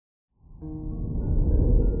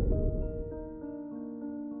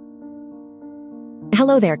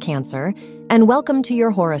Hello there, Cancer, and welcome to your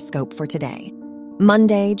horoscope for today,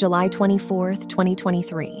 Monday, July 24th,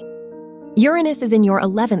 2023. Uranus is in your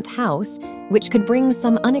 11th house, which could bring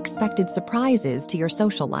some unexpected surprises to your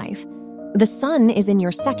social life. The Sun is in your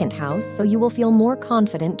 2nd house, so you will feel more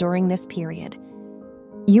confident during this period.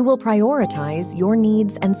 You will prioritize your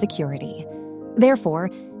needs and security. Therefore,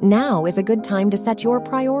 now is a good time to set your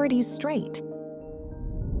priorities straight.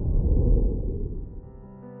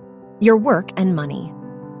 Your work and money.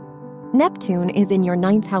 Neptune is in your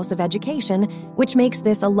 9th house of education, which makes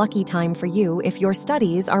this a lucky time for you if your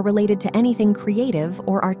studies are related to anything creative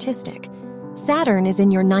or artistic. Saturn is in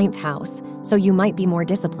your 9th house, so you might be more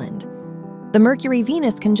disciplined. The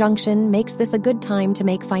Mercury-Venus conjunction makes this a good time to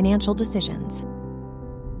make financial decisions.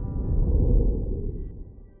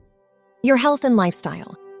 Your health and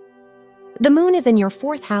lifestyle. The Moon is in your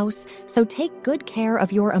 4th house, so take good care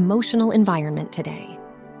of your emotional environment today.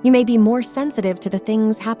 You may be more sensitive to the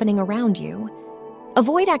things happening around you.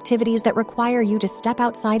 Avoid activities that require you to step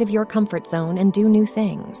outside of your comfort zone and do new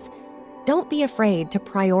things. Don't be afraid to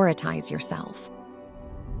prioritize yourself.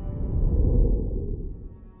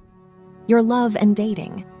 Your love and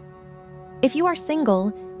dating. If you are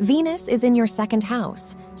single, Venus is in your 2nd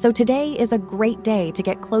house, so today is a great day to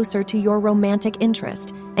get closer to your romantic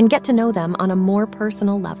interest and get to know them on a more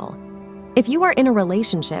personal level. If you are in a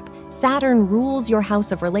relationship, Saturn rules your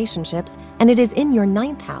house of relationships, and it is in your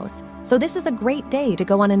 9th house, so this is a great day to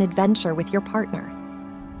go on an adventure with your partner.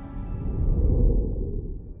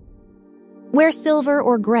 Wear silver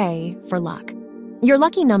or gray for luck. Your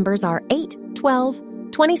lucky numbers are 8, 12,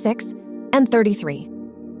 26, and 33.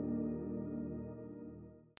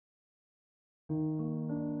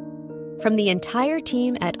 From the entire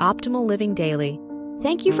team at Optimal Living Daily,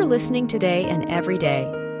 thank you for listening today and every day.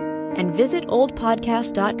 And visit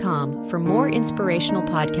oldpodcast.com for more inspirational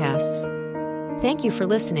podcasts. Thank you for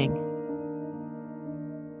listening.